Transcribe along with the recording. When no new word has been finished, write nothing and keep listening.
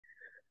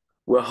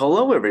Well,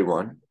 hello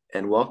everyone,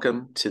 and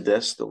welcome to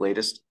the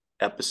latest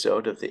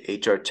episode of the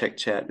HR Tech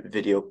Chat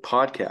video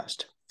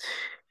podcast.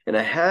 And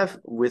I have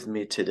with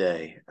me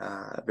today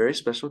a very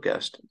special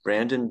guest,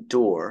 Brandon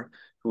Dorr,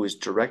 who is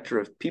Director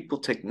of People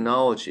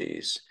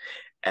Technologies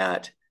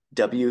at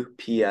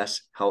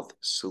WPS Health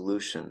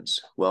Solutions.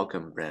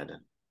 Welcome,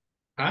 Brandon.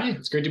 Hi,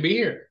 it's great to be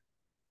here.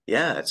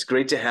 Yeah, it's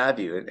great to have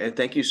you, and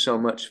thank you so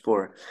much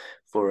for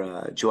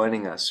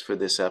joining us for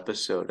this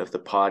episode of the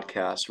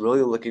podcast.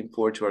 Really looking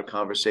forward to our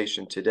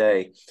conversation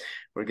today.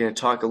 We're going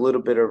to talk a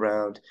little bit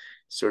around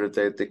sort of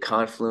the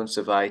confluence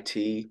of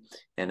IT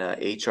and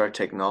HR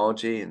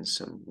technology and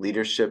some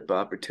leadership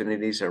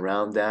opportunities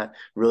around that.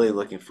 Really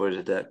looking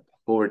forward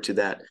to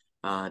that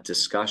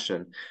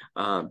discussion.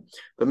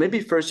 But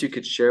maybe first you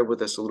could share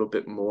with us a little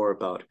bit more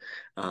about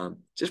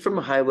just from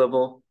a high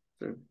level,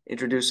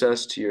 introduce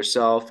us to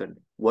yourself and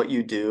what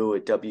you do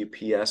at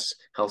WPS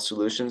Health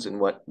Solutions and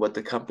what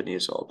the company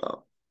is all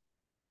about.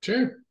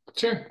 Sure.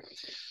 So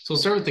we'll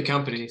start with the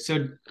company.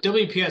 So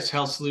WPS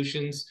Health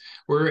Solutions,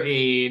 we're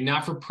a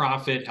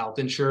not-for-profit health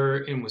insurer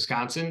in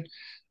Wisconsin.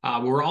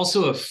 We're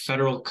also a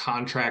federal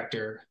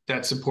contractor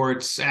that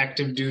supports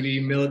active duty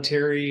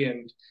military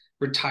and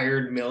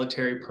retired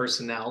military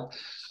personnel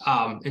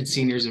and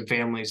seniors and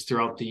families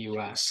throughout the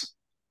U.S.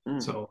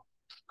 Mm, So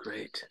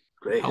great.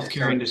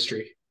 healthcare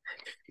industry.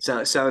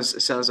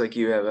 Sounds like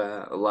you have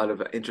a lot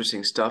of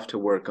interesting stuff to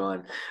work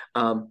on.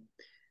 Um,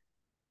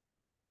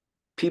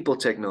 People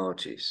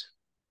technologies.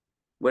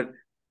 What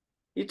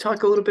you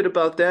talk a little bit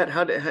about that?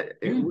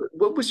 Yeah.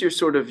 What was your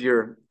sort of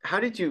your,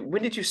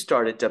 when did you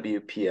start at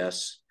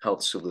WPS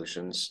Health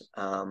Solutions?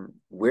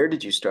 Where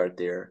did you start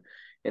there?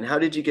 And how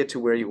did you get to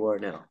where you are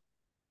now?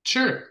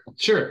 Sure.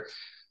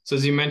 So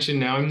as you mentioned,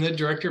 now I'm the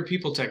director of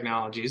people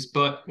technologies,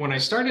 but when I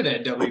started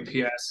at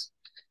WPS,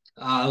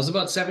 it was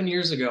about 7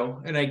 years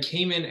ago, and I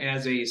came in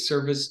as a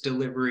service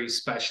delivery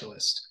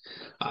specialist.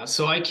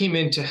 So I came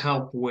in to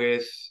help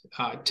with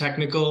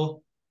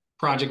technical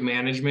project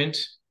management,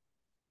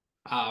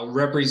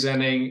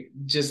 representing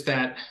just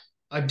that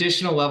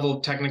additional level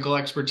of technical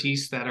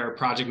expertise that our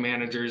project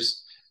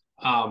managers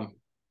um,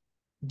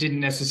 didn't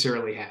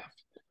necessarily have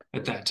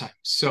at that time.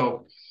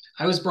 So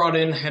I was brought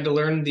in, had to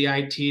learn the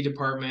IT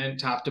department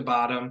top to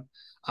bottom.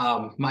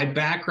 My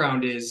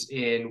background is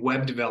in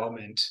web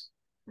development.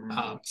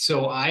 Mm,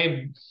 So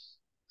I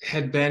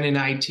had been in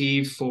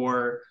IT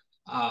for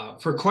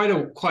quite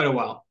a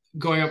while,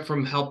 going up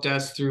from help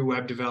desk through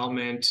web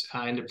development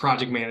into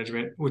project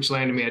management, which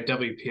landed me at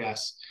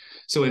WPS.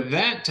 So with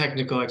that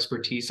technical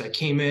expertise, I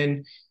came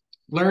in,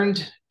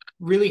 learned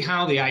really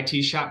how the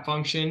IT shop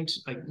functioned,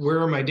 like where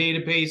are my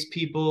database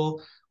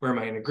people, where are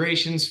my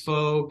integrations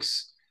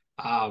folks,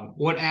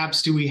 what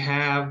apps do we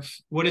have,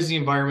 what does the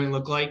environment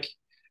look like,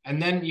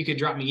 and then you could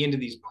drop me into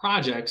these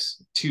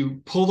projects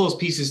to pull those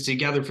pieces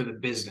together for the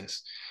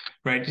business,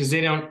 right? Because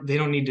they don't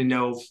need to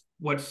know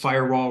what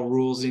firewall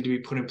rules need to be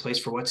put in place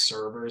for what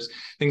servers,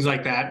 things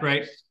like that,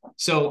 right?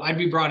 So I'd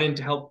be brought in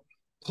to help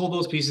pull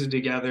those pieces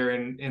together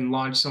and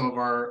launch some of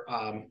our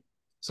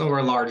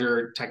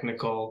larger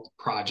technical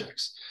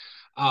projects.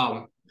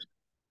 Um,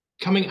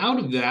 Coming out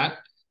of that,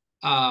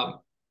 uh,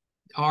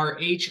 our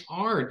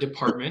HR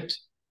department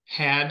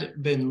had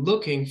been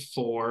looking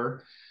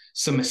for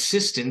some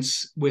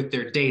assistance with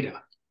their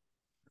data.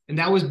 And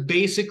that was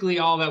basically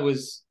all that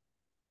was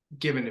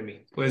given to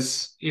me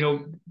was,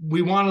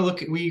 we want to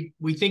look at, we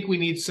think we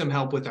need some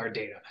help with our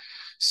data.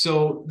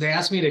 So they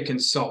asked me to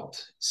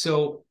consult.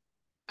 So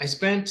I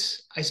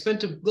spent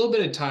a little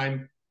bit of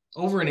time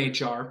over in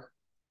HR,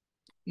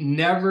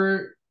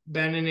 never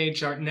been in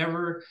HR,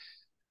 never,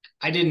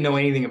 I didn't know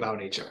anything about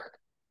HR.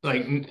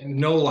 Like,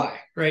 no lie,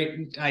 right?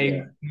 yeah. I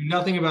knew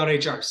nothing about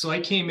HR. So I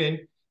came in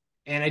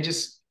and I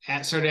just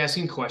started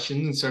asking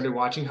questions and started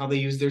watching how they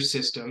use their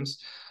systems.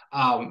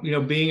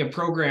 Being a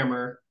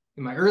programmer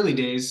in my early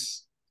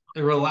days,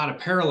 there were a lot of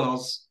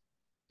parallels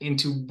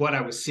into what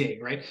I was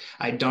seeing, right?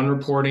 I'd done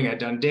reporting, I'd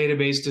done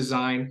database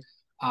design.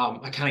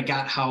 I kind of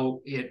got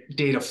how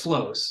data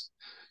flows.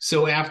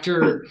 So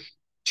after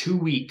 2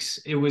 weeks,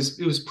 it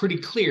was pretty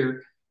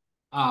clear.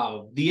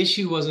 The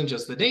issue wasn't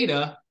just the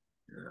data;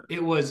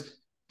 it was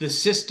the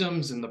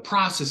systems and the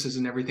processes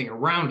and everything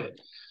around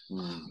it.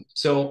 Mm.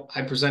 So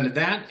I presented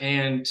that,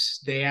 and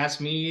they asked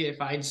me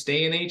if I'd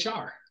stay in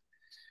HR,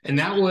 and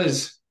that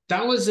was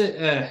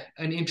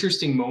an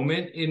interesting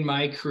moment in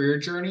my career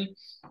journey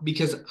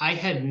because I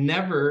had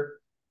never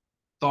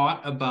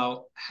thought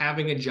about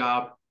having a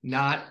job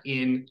not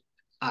in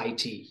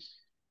IT.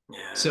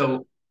 Yeah.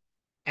 So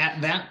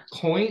at that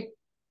point,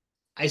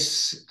 I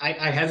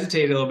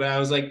hesitated a little bit. I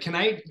was like, can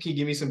you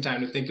give me some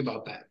time to think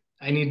about that?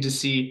 I need to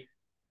see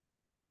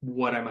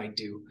what I might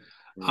do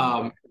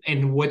Mm.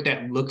 and what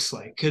that looks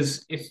like.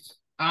 Because if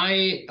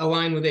I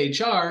align with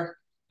HR,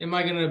 am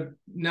I going to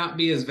not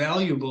be as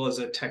valuable as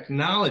a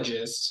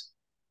technologist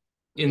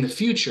in the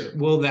future?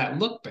 Will that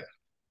look bad?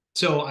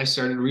 So I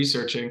started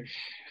researching.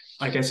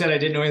 Like I said, I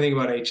didn't know anything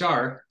about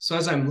HR. So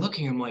as I'm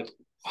looking, I'm like,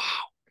 wow,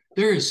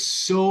 there is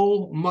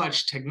so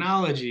much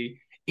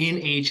technology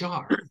in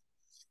HR.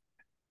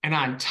 And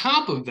on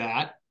top of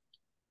that,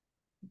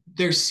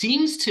 there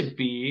seems to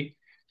be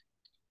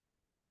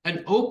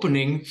an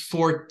opening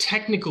for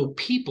technical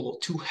people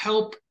to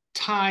help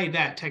tie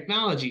that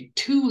technology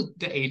to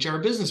the HR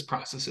business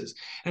processes.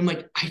 And I'm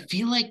like, I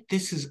feel like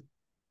this is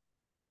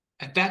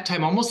at that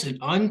time almost an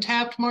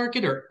untapped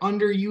market or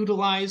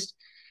underutilized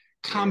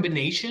Yeah.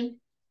 combination.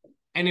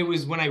 And it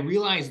was when I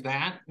realized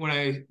that, when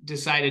I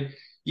decided,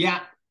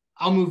 yeah,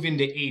 I'll move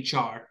into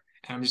HR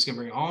and I'm just going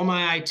to bring all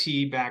my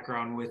IT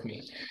background with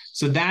me.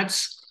 So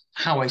that's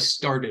how I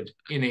started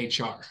in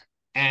HR.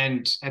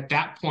 And at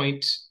that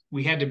point,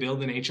 we had to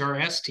build an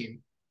HRS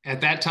team.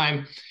 At that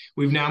time,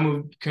 we've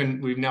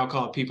now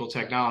called it people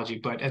technology.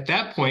 But at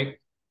that point,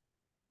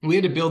 we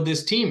had to build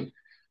this team.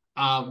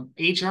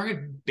 HR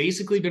had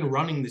basically been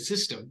running the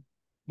system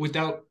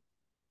without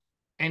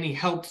any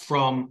help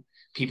from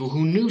people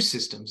who knew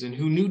systems and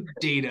who knew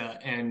data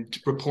and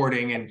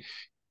reporting and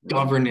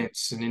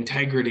governance and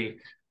integrity.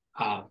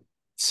 Uh,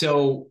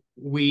 so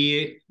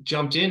we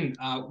jumped in.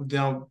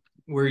 Now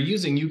we're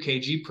using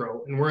UKG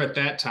Pro, and we're at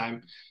that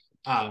time.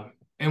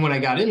 And when I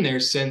got in there,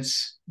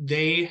 since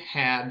they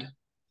had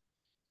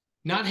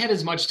not had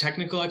as much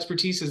technical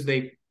expertise as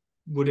they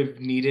would have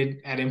needed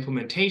at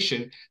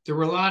implementation, there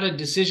were a lot of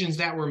decisions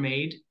that were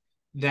made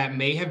that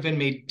may have been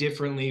made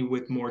differently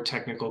with more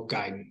technical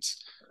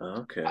guidance.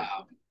 Okay.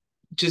 Uh,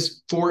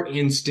 just for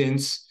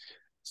instance,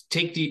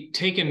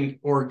 take an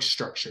org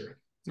structure,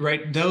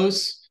 right?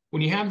 Those,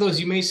 when you have those,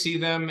 you may see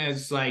them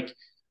as like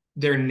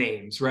their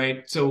names,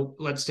 right? So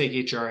let's take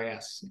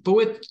HRIS.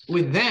 But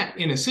with that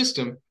in a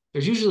system,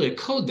 there's usually a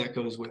code that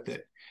goes with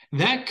it.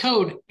 That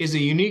code is a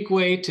unique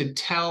way to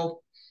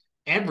tell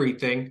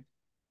everything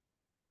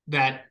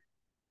that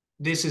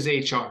this is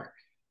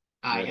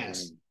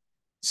HRIS.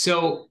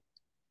 So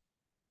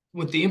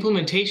with the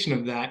implementation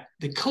of that,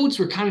 the codes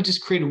were kind of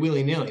just created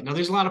willy-nilly. Now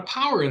there's a lot of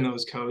power in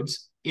those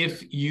codes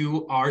if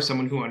you are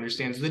someone who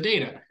understands the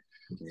data.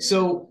 Yeah.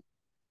 So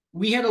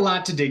we had a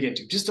lot to dig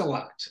into, just a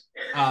lot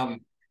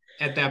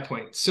at that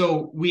point.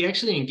 So we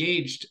actually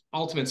engaged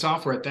Ultimate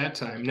Software at that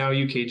time, now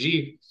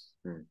UKG,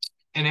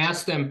 and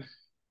asked them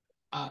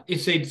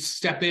if they'd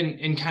step in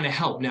and kind of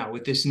help now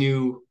with this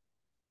new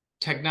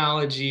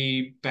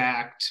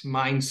technology-backed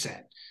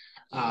mindset.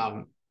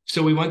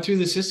 So we went through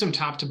the system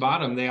top to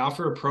bottom. They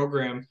offer a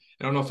program.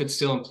 I don't know if it's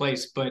still in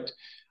place, but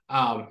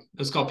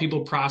it's called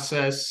People,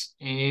 Process,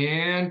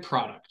 and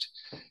Product.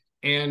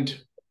 And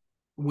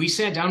we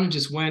sat down and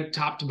just went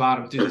top to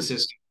bottom through the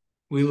system.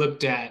 We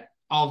looked at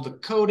all the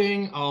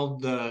coding, all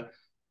the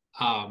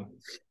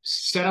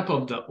setup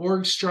of the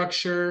org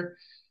structure.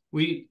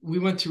 We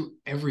went through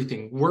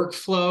everything,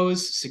 workflows,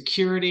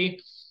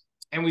 security,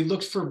 and we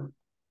looked for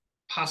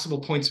possible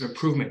points of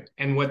improvement.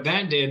 And what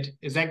that did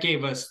is that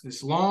gave us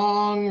this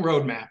long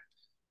roadmap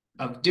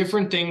of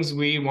different things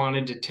we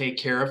wanted to take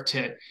care of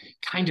to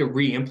kind of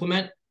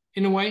re-implement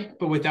in a way,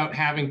 but without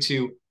having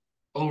to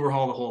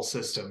overhaul the whole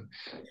system.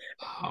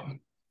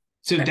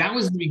 So that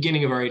was the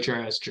beginning of our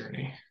HRS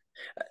journey.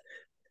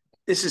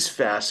 This is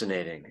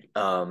fascinating,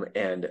 and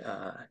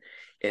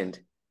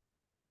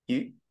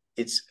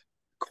it's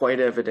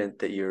quite evident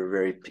that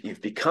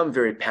you've become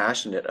very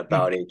passionate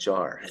about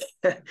HR,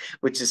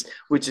 which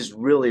is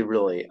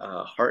really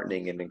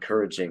heartening and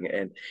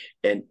encouraging.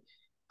 And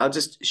I'll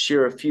just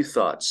share a few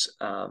thoughts.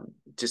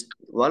 Just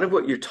a lot of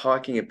what you're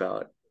talking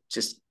about.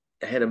 Just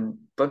I had a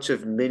bunch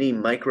of mini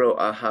micro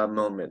aha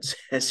moments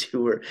as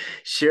you were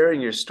sharing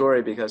your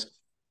story, because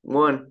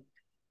one,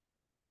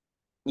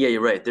 yeah,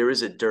 you're right. There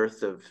is a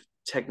dearth of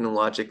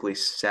technologically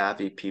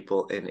savvy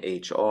people in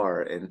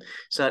HR, and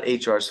it's not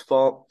HR's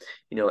fault.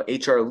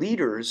 HR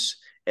leaders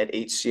at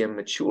HCM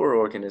mature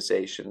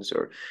organizations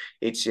or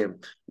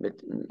HCM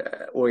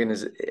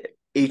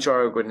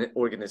HR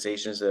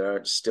organizations that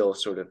aren't still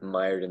sort of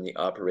mired in the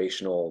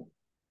operational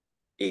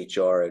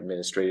HR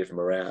administrative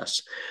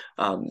morass,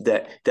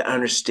 that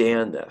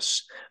understand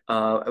this.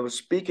 I was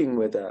speaking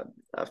with a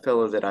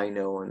fellow that I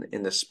know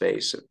in the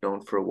space. I've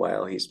known for a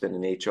while. He's been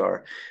an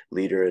HR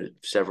leader at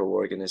several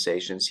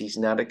organizations. He's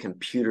not a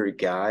computer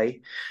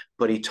guy,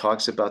 but he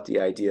talks about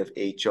the idea of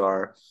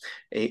HR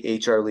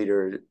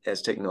leader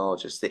as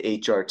technologist, the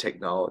HR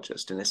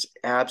technologist, and it's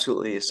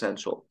absolutely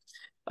essential.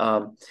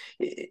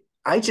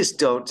 I just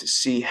don't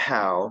see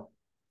how.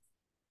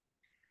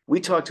 We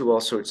talk to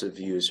all sorts of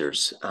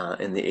users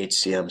in the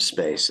HCM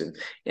space, and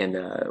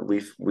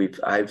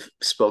I've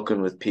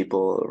spoken with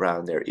people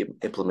around their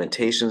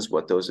implementations,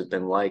 what those have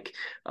been like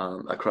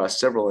across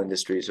several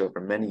industries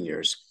over many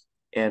years,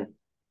 and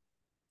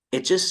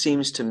it just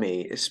seems to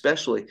me,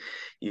 especially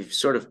you've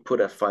sort of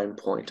put a fine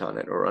point on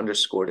it or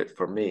underscored it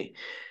for me.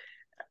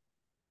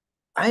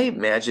 I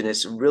imagine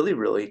it's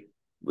really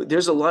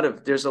there's a lot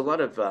of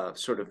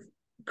sort of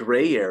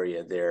gray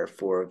area there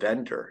for a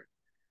vendor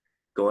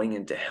going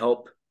in to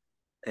help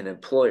an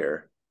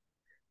employer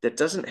that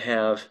doesn't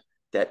have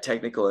that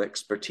technical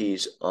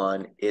expertise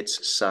on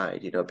its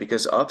side,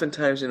 because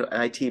oftentimes,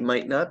 IT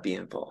might not be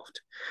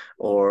involved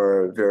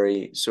or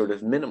very sort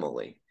of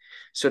minimally.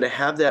 So to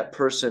have that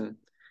person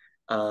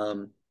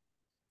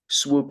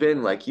swoop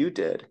in like you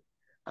did,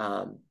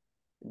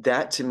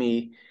 That to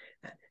me,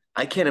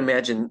 I can't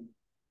imagine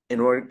an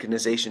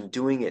organization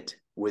doing it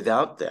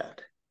without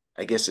that,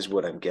 I guess is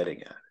what I'm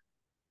getting at.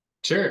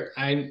 Sure,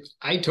 I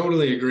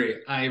totally agree.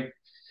 I've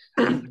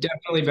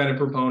definitely been a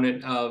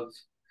proponent of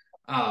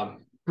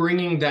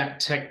bringing that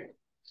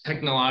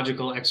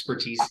technological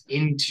expertise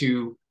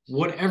into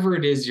whatever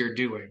it is you're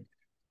doing.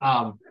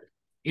 Um,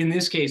 in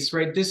this case,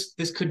 right,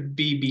 this could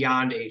be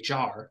beyond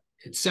HR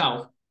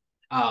itself,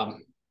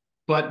 um,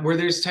 but where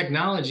there's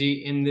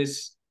technology in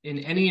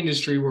any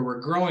industry where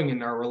we're growing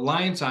and our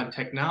reliance on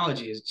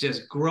technology is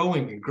just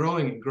growing and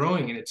growing and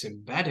growing and it's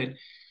embedded,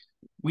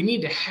 we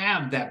need to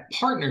have that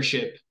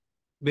partnership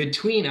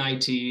between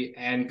IT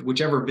and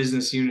whichever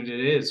business unit it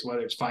is,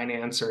 whether it's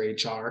finance or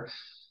HR,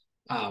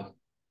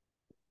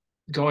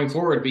 going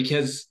forward,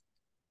 because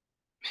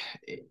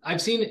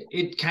I've seen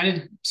it kind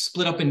of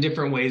split up in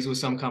different ways with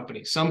some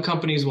companies. Some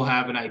companies will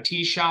have an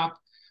IT shop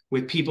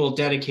with people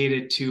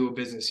dedicated to a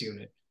business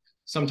unit.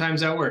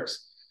 Sometimes that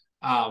works.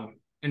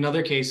 In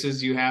other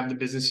cases, you have the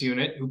business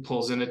unit who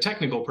pulls in a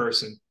technical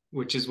person,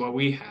 which is what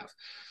we have.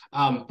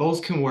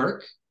 Both can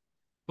work,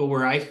 but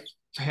where I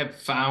have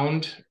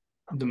found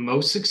the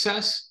most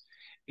success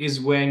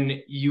is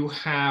when you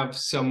have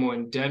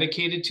someone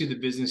dedicated to the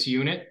business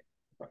unit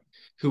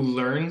who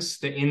learns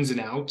the ins and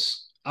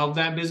outs of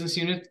that business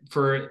unit.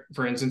 For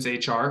instance,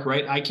 HR,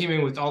 right? I came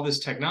in with all this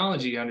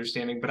technology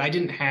understanding, but I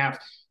didn't have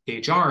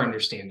HR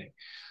understanding.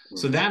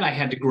 So that I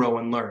had to grow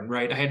and learn,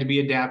 right? I had to be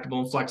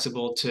adaptable and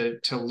flexible to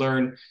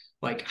learn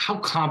like how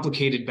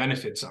complicated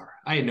benefits are.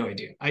 I had no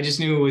idea. I just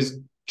knew it was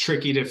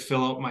tricky to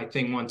fill out my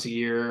thing once a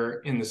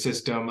year in the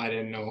system. I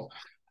didn't know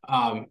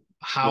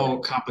how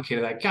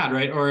complicated that got,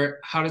 right? Or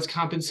how does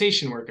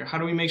compensation work? Or how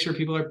do we make sure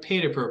people are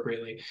paid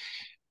appropriately?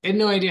 I had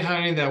no idea how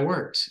any of that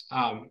worked.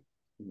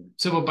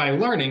 So, but by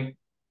learning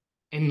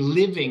and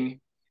living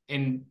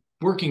and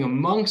working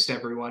amongst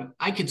everyone,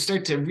 I could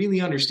start to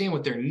really understand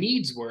what their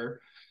needs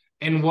were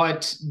and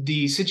what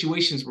the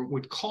situations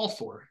would call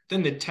for.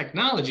 Then the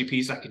technology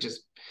piece, I could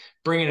just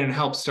bring in and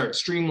help start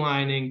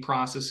streamlining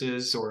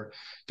processes or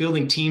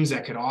building teams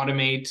that could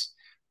automate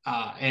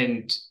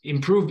and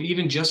improve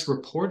even just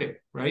reporting,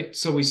 right?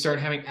 So we start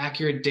having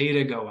accurate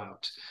data go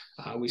out.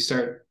 We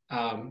start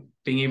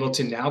being able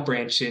to now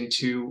branch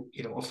into,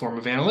 a form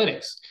of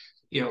analytics,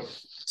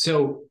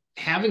 so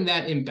having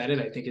that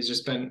embedded, I think, has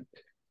just been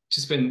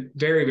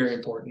very, very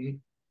important.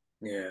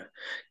 Yeah,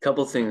 a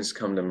couple things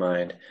come to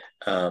mind.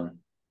 You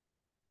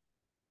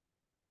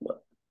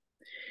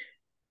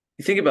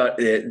think about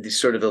the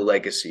sort of the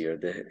legacy or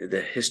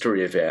the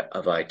history of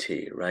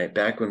IT, right?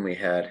 Back when we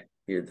had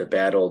the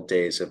bad old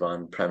days of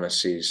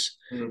on-premises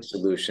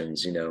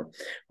solutions,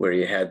 where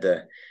you had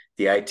the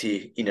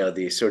IT,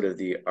 the sort of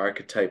the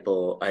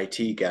archetypal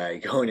IT guy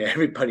going to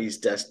everybody's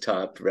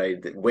desktop, right?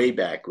 Way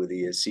back with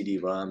the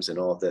CD-ROMs and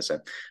all of this.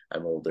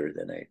 I'm older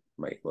than I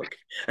might look.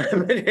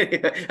 I've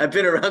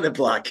been around the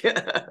block.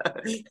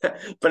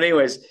 But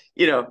anyways,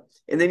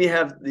 and then you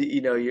have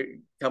your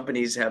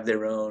companies have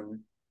their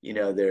own,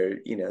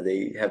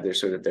 they have their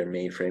sort of their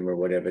mainframe or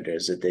whatever it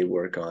is that they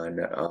work on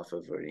off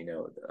of, or, and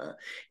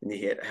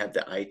they have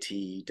the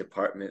IT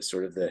department,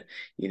 sort of the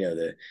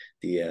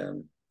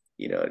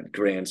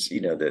grants,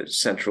 the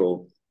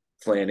central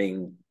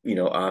planning,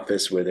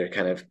 office where they're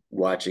kind of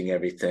watching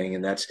everything.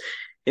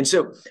 And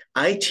so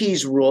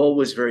IT's role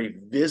was very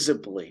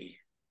visibly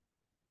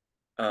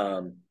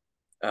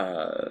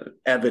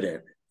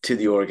evident to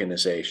the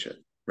organization,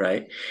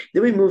 right?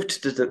 Then we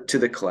moved to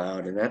the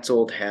cloud, and that's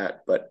old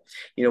hat. But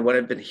what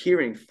I've been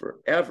hearing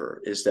forever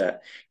is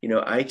that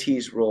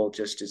IT's role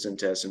just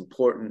isn't as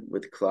important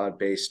with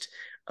cloud-based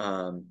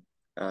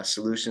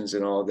solutions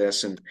and all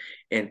this. And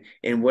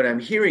what I'm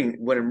hearing,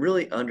 what I'm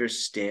really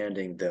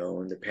understanding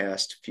though in the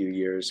past few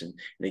years, and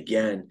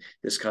again,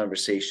 this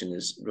conversation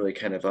is really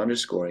kind of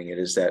underscoring it,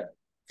 is that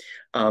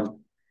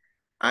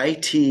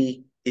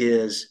IT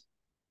is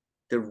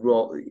the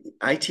role.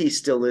 IT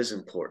still is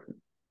important,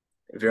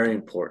 very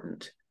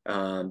important.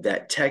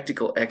 That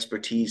technical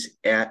expertise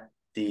at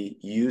the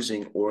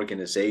using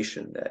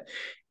organization, that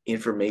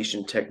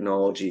information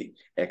technology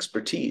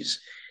expertise,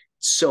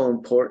 so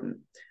important.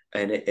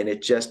 And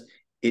it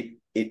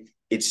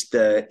is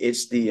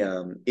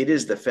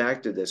the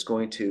factor that's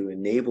going to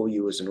enable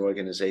you as an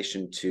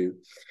organization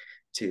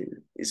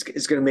it's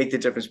going to make the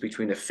difference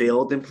between a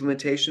failed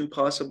implementation,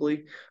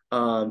 possibly,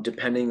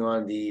 depending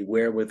on the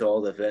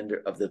wherewithal of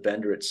the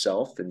vendor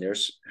itself and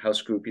how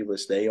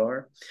scrupulous they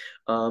are,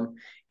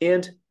 and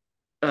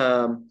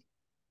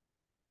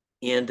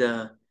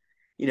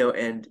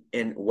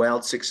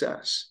wild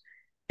success.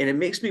 And it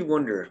makes me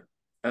wonder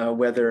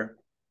whether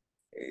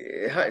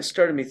it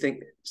started me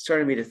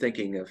to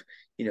thinking of,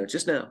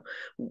 just now,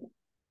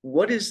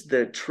 what is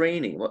the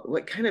training?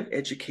 What kind of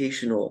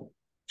educational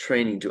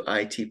training do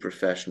IT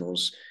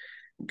professionals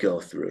go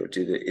through?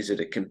 Is it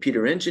a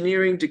computer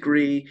engineering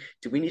degree?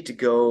 Do we need to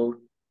go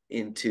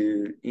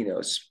into,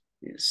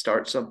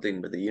 start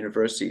something with the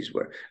universities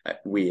where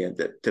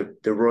the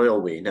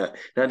royal we, not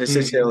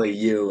necessarily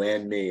you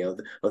and me,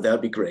 although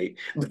that'd be great,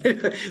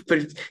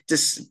 but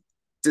just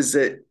does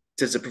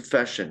the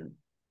profession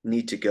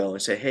need to go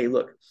and say, hey,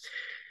 look,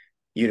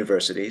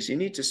 universities, you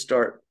need to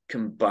start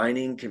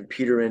combining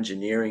computer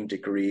engineering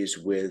degrees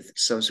with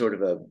some sort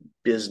of a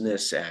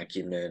business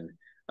acumen,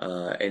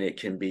 and it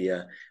can be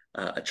a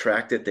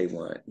track that they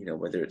want,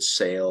 whether it's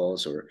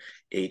sales or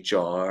HR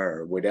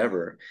or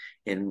whatever.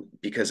 And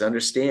because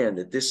understand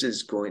that this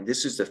is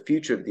the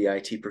future of the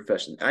IT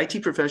profession. The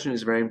IT profession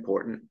is very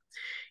important.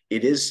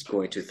 It is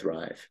going to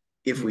thrive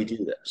if we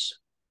do this.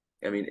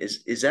 I mean,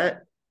 is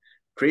that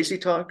crazy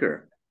talk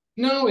or?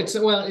 No,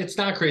 it's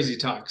not crazy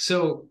talk.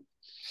 So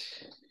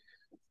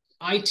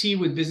IT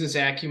with business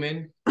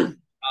acumen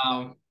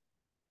um,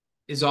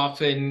 is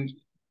often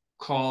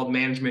called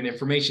management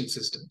information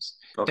systems.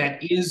 Okay.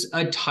 That is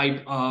a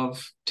type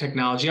of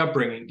technology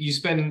upbringing. You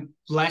spend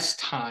less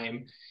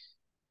time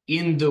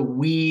in the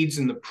weeds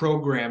and the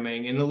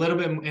programming and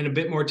a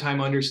bit more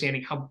time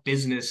understanding how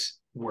business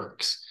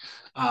works.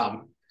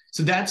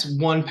 So that's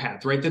one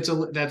path, right?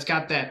 That's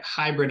got that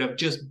hybrid of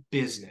just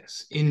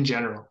business in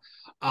general.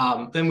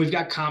 Then we've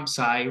got comp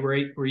sci,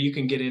 right, where you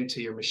can get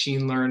into your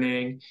machine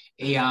learning,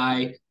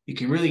 AI. You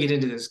can really get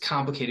into this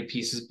complicated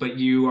pieces, but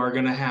you are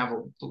going to have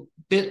a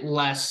bit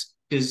less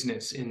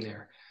business in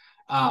there.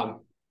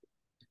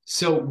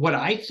 So what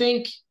I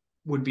think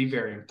would be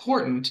very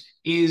important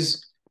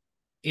is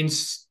in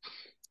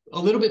a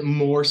little bit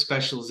more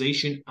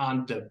specialization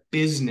on the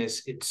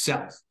business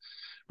itself,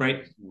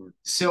 right?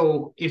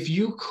 So if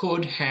you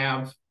could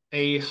have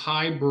a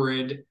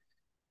hybrid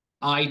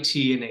IT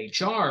and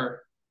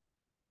HR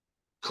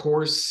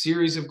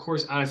series of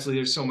course, honestly,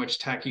 there's so much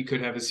tech, you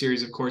could have a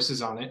series of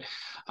courses on it,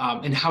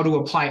 and how to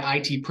apply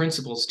IT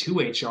principles to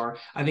HR.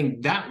 I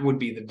think that would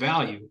be the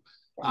value.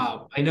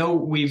 I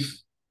know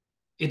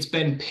it's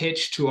been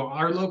pitched to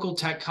our local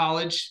tech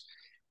college,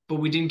 but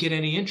we didn't get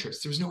any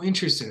interest. There was no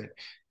interest in it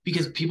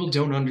because people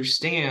don't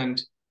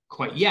understand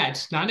quite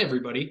yet, not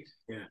everybody,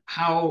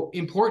 how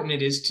important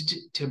it is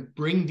to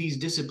bring these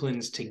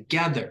disciplines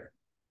together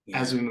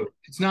as we move.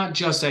 It's not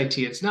just IT,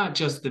 it's not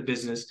just the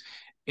business.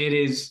 It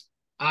is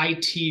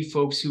IT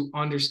folks who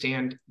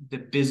understand the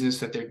business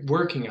that they're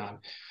working on.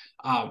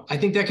 I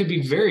think that could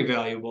be very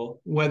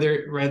valuable.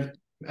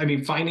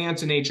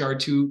 Finance and HR,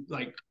 two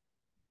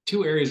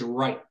areas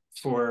ripe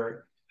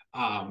for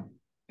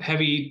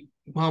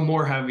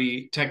more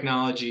heavy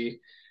technology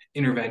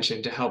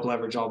intervention to help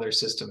leverage all their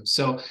systems.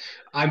 So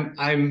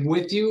I'm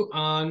with you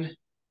on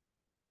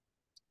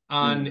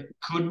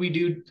could we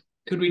do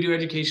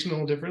education a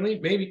little differently?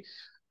 Maybe.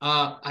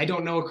 I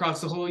don't know across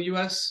the whole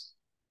US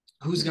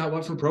who's got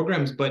what for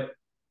programs, but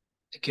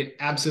I could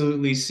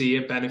absolutely see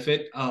a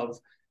benefit of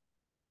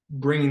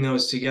bringing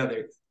those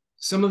together.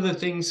 Some of the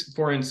things,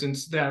 for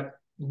instance, that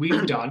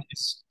we've done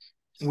is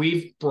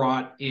we've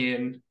brought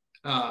in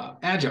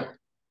Agile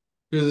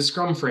through the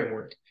Scrum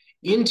framework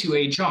into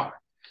HR,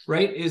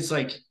 right? It's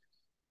like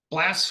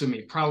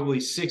blasphemy probably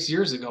 6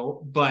 years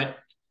ago, but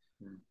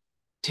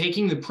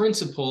taking the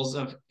principles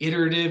of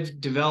iterative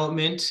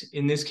development,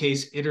 in this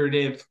case,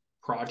 iterative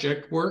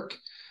project work,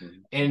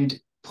 and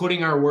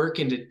putting our work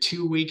into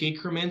 2-week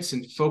increments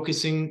and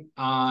focusing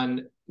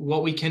on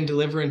what we can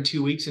deliver in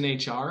 2 weeks in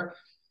HR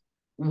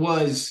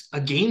was a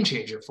game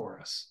changer for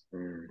us,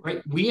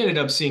 right? We ended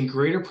up seeing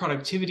greater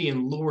productivity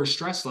and lower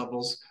stress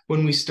levels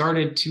when we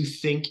started to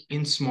think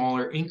in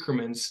smaller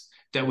increments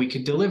that we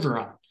could deliver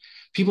on.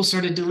 People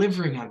started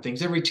delivering on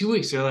things every 2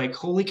 weeks. They're like,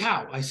 holy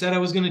cow, I said I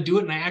was going to do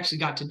it and I actually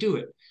got to do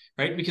it,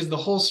 right? Because the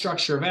whole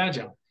structure of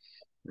Agile.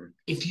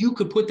 If you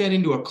could put that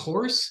into a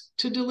course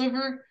to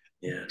deliver,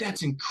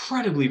 that's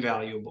incredibly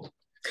valuable.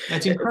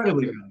 That's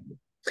incredibly valuable.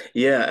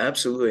 Yeah,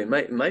 absolutely.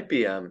 It might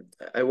be.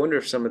 I wonder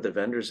if some of the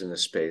vendors in the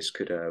space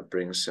could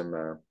bring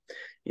some,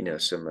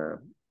 some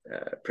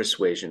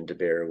persuasion to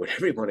bear,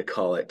 whatever you want to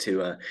call it,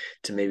 to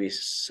maybe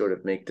sort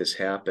of make this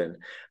happen.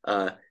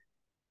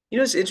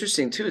 It's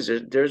interesting too. Is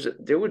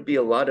there would be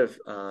a lot of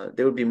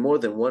there would be more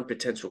than one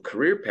potential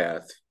career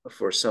path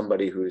for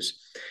somebody who's,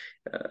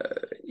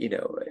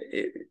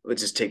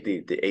 let's just take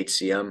the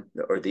HCM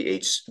or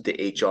the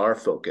HR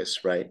focus,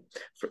 right?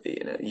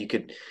 You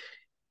could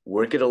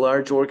work at a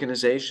large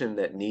organization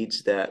that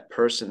needs that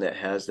person that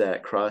has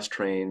that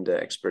cross-trained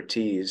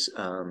expertise,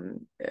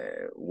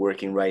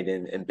 working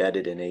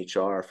embedded in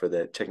HR for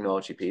the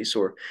technology piece,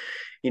 or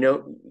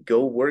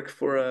go work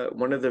for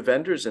one of the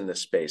vendors in this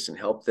space and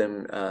help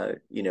them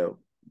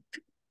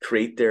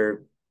create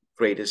their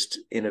greatest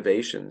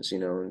innovations,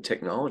 in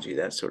technology,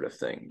 that sort of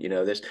thing.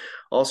 There's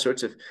all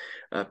sorts of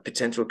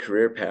potential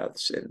career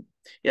paths. And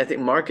I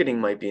think marketing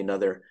might be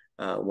another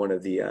one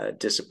of the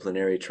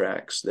disciplinary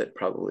tracks that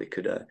probably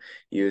could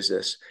use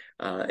this.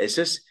 It's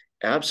just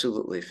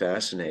absolutely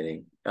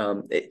fascinating.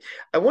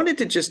 I wanted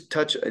to just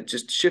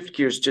shift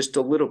gears just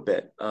a little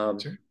bit,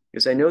 Sure.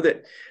 because I know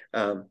that,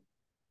 the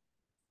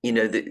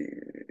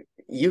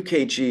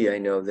UKG, I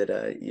know that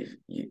I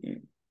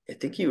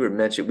think you were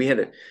mentioned, we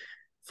had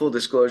full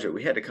disclosure,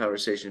 we had a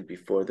conversation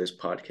before this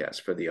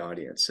podcast for the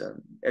audience,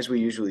 as we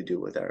usually do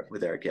with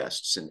our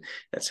guests, and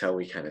that's how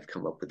we kind of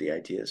come up with the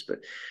ideas. But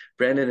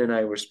Brandon and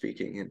I were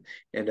speaking,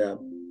 and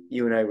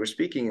you and I were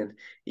speaking, and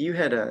you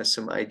had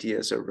some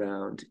ideas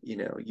around,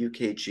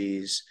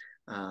 UKG's,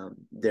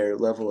 their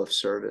level of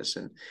service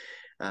and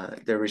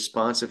their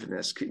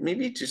responsiveness. Could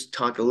maybe just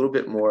talk a little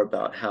bit more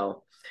about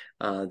how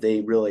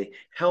they really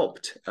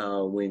helped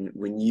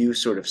when you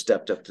sort of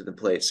stepped up to the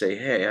plate, say,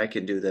 "Hey, I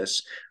can do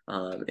this,"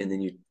 and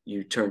then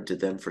you turned to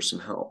them for some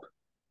help.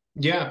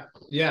 Yeah,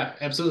 yeah,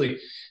 absolutely.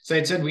 So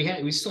I said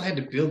we still had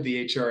to build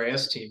the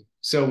HRIS team.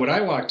 So what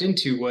I walked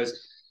into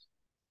was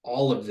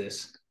all of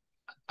this,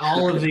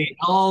 all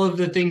of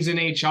the things in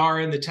HR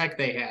and the tech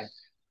they had.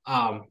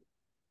 Um,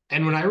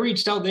 and when I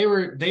reached out, they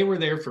were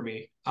there for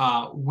me.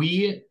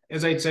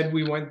 As I said,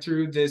 we went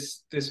through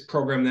this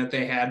program that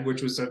they had,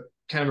 which was a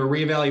kind of a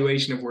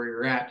reevaluation of where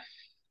you're at.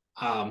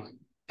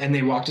 And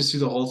they walked us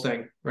through the whole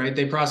thing, right?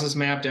 They process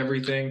mapped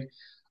everything,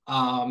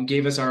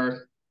 gave us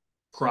our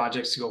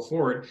projects to go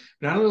forward.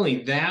 Not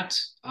only that,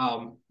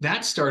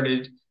 that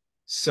started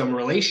some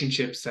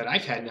relationships that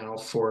I've had now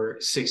for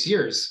 6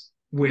 years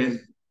with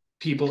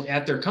people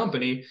at their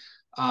company,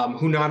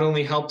 who not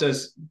only helped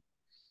us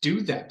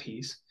do that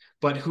piece,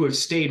 but who have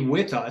stayed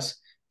with us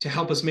to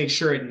help us make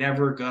sure it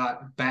never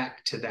got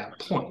back to that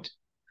point.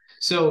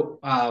 So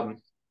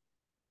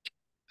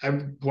I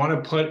want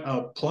to put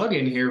a plug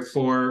in here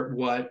for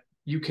what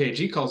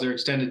UKG calls their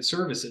extended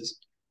services.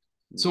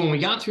 So when we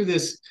got through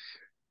this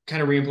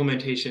kind of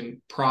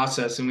reimplementation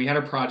process and we had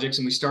our projects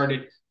and we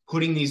started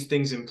putting these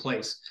things in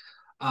place,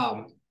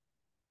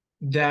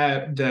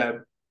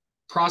 the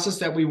process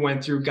that we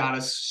went through got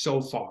us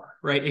so far,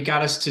 right? It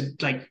got us to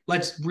like,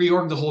 let's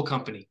reorg the whole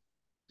company,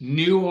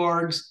 new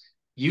orgs,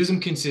 use them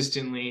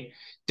consistently,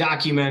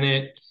 document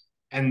it,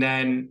 and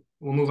then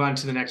we'll move on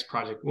to the next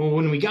project. Well,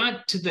 when we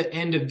got to the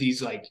end of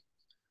these like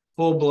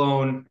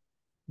full-blown,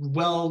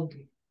 well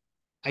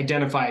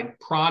identified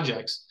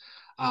projects,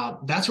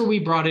 that's where we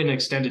brought in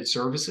extended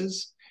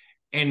services.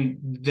 And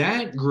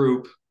that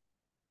group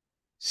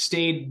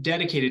stayed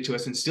dedicated to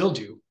us and still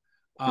do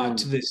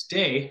to this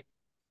day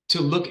to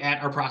look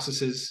at our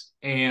processes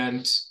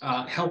and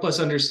help us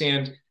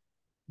understand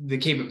the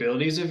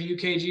capabilities of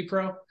UKG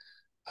Pro,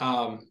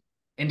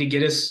 and to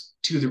get us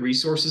to the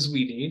resources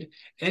we need.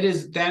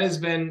 That has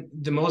been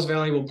the most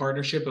valuable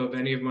partnership of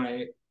any of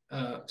my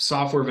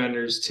software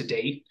vendors to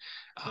date,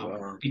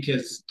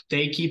 because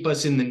they keep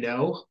us in the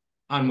know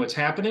on what's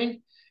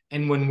happening.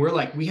 And when we're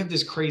like, we have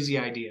this crazy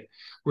idea,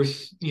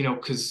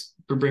 because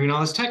we're bringing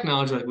all this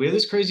technology, like we have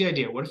this crazy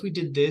idea. What if we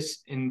did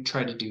this and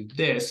try to do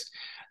this?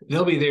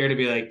 They'll be there to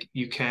be like,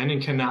 you can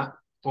and cannot,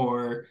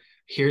 or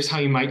here's how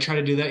you might try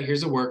to do that.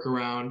 Here's a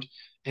workaround,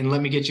 and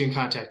let me get you in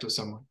contact with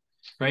someone.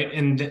 Right.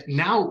 And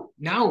now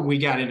we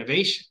got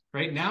innovation,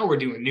 right? Now we're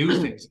doing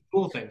new things,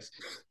 cool things.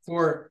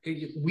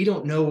 We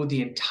don't know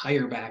the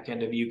entire back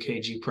end of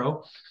UKG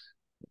Pro.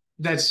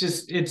 That's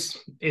just,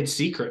 it's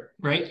secret,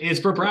 right? It's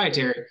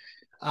proprietary.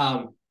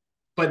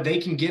 But they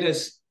can get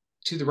us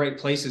to the right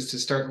places to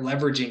start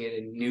leveraging it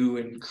in new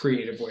and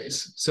creative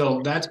ways.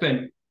 So that's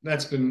been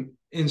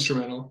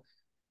instrumental.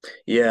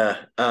 Yeah,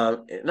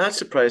 not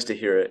surprised to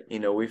hear it.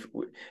 And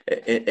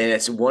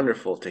it's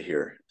wonderful to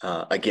hear.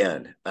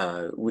 Again,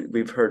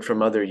 we've heard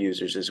from other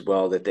users as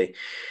well that they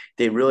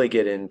really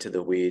get into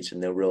the weeds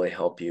and they'll really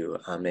help you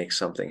make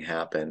something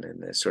happen,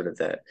 and it's sort of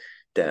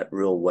that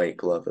real white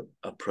glove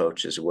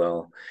approach as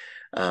well.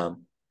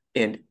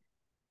 And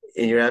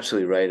you're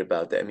absolutely right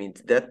about that. I mean,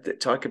 that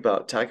talk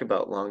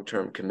about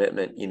long-term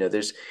commitment.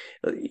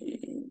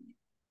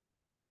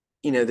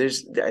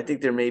 I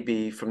think there may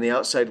be, from the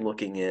outside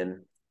looking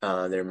in,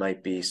 there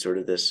might be sort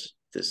of this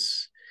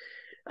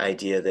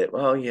idea that,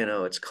 well,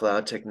 it's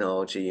cloud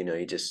technology,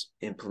 you just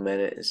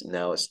implement it,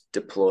 now it's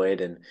deployed,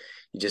 and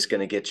you're just going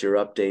to get your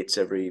updates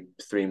every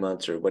 3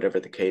 months or whatever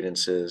the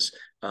cadence is,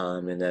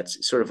 and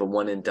that's sort of a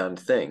one and done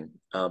thing.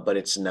 But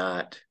it's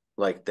not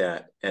like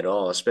that at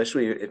all,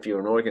 especially if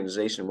you're an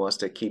organization who wants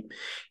to keep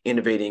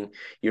innovating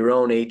your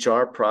own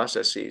HR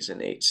processes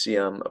and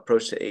HCM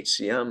approach to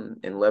HCM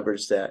and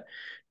leverage that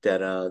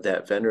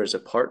vendor as a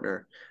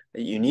partner.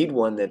 You need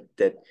one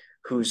that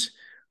whose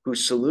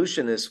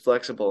solution is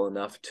flexible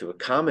enough to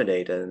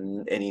accommodate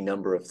any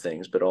number of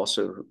things, but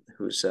also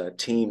whose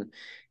team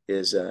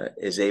is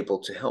able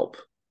to help.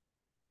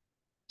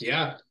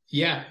 Yeah,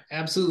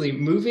 absolutely.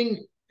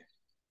 Moving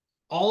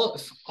all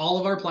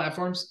of our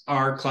platforms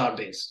are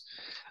cloud-based.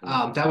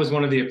 That was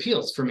one of the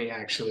appeals for me,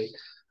 actually.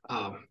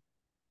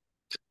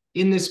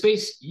 In this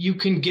space, you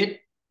can get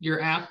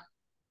your app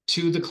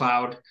to the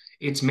cloud.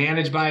 It's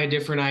managed by a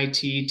different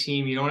IT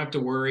team. You don't have to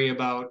worry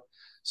about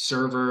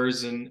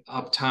servers and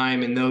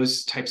uptime and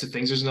those types of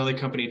things. There's another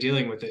company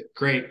dealing with it.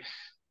 Great.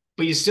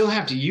 But you still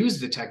have to use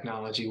the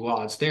technology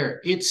while it's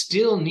there. It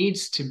still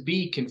needs to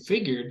be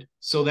configured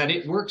so that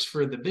it works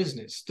for the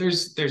business.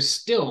 There's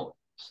still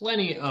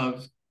plenty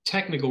of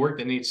technical work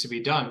that needs to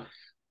be done.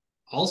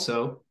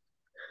 Also,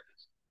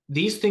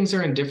 these things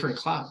are in different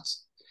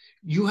clouds.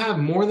 You have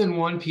more than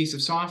one piece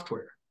of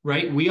software.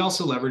 right? We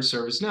also leverage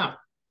ServiceNow.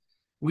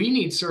 We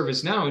need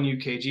ServiceNow and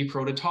UKG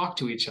Pro to talk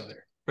to each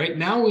other. Right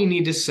now, we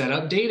need to set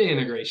up data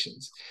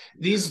integrations.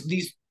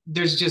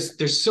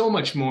 There's so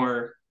much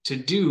more to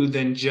do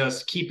than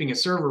just keeping a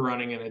server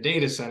running in a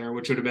data center,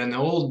 which would have been the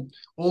old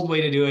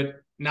way to do it,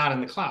 not in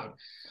the cloud.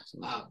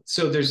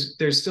 So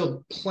there's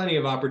still plenty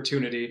of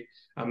opportunity,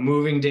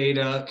 moving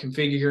data,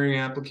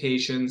 configuring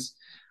applications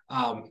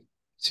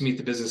to meet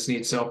the business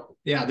needs. So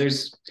yeah,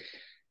 there's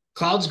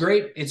cloud's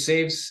great. It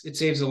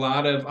saves a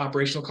lot of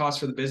operational costs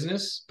for the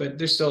business, but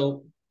there's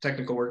still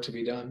technical work to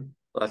be done.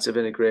 Lots of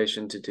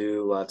integration to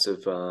do, lots of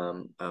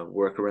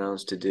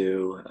workarounds to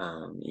do.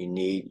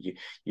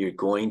 You're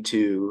going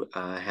to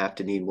have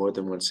to need more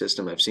than one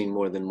system. I've seen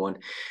more than one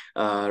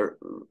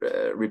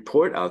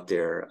report out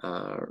there,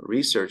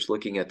 research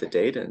looking at the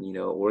data, and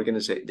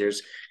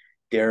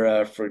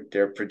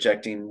they're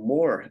projecting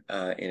more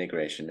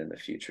integration in the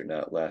future,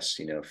 not less.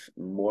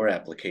 More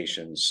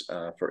applications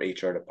for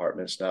HR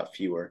departments, not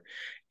fewer,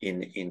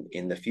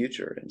 in the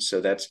future. And so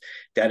that's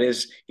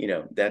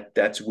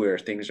where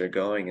things are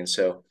going. And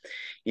so,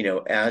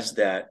 as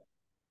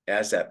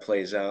that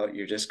plays out,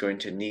 you're just going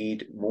to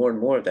need more and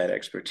more of that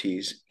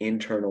expertise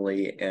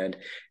internally, and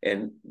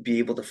be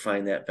able to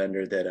find that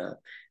vendor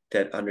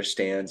that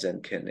understands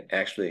and can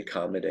actually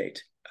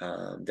accommodate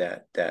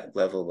that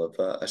level of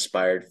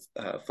aspired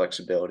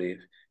flexibility.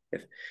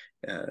 If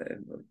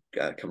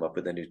gotta come up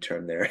with a new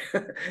term there,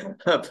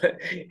 but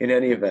in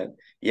any event,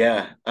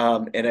 yeah.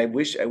 And I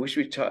wish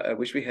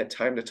we had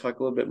time to talk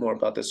a little bit more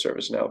about the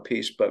ServiceNow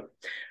piece, but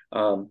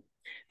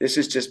this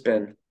has just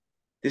been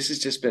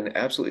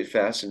absolutely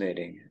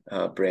fascinating,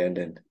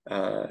 Brandon.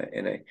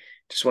 And I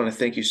just want to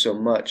thank you so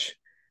much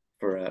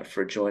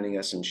for joining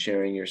us and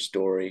sharing your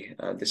story.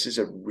 This is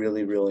a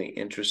really, really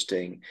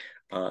interesting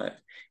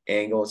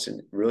angle. It's a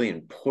really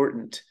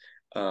important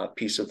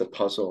piece of the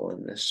puzzle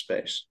in this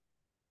space.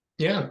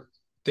 Yeah.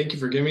 Thank you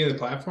for giving me the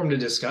platform to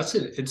discuss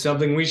it. It's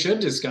something we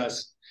should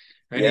discuss,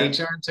 right? Yeah.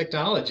 HR and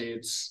technology.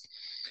 It's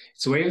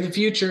the way of the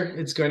future.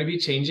 It's going to be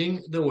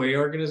changing the way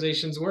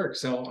organizations work.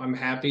 So I'm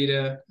happy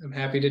to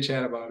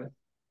chat about it.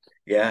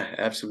 Yeah,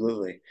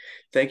 absolutely.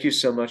 Thank you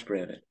so much,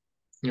 Brandon.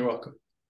 You're welcome.